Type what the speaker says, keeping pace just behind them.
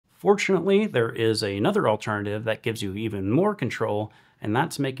Fortunately, there is another alternative that gives you even more control, and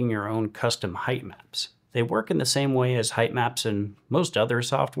that's making your own custom height maps. They work in the same way as height maps in most other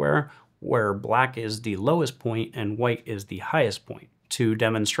software, where black is the lowest point and white is the highest point. To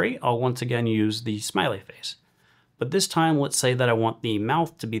demonstrate, I'll once again use the smiley face. But this time, let's say that I want the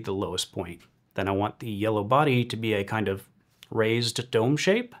mouth to be the lowest point. Then I want the yellow body to be a kind of raised dome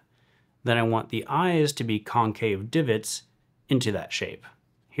shape. Then I want the eyes to be concave divots into that shape.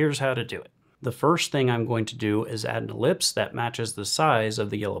 Here's how to do it. The first thing I'm going to do is add an ellipse that matches the size of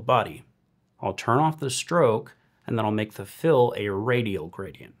the yellow body. I'll turn off the stroke, and then I'll make the fill a radial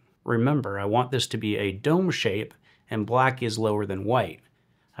gradient. Remember, I want this to be a dome shape, and black is lower than white.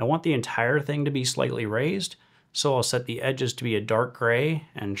 I want the entire thing to be slightly raised, so I'll set the edges to be a dark gray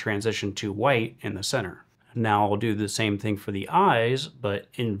and transition to white in the center. Now I'll do the same thing for the eyes, but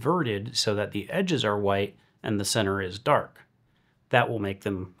inverted so that the edges are white and the center is dark. That will make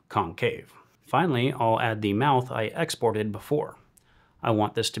them concave. Finally, I'll add the mouth I exported before. I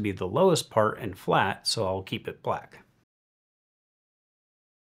want this to be the lowest part and flat, so I'll keep it black.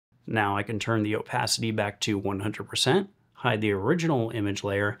 Now I can turn the opacity back to 100%, hide the original image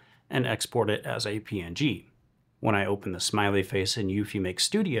layer, and export it as a PNG. When I open the smiley face in eufyMake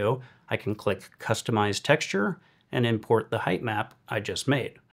Studio, I can click Customize Texture and import the height map I just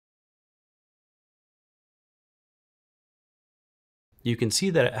made. You can see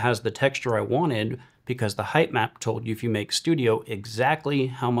that it has the texture I wanted because the height map told eufyMake Studio exactly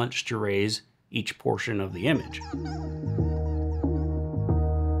how much to raise each portion of the image.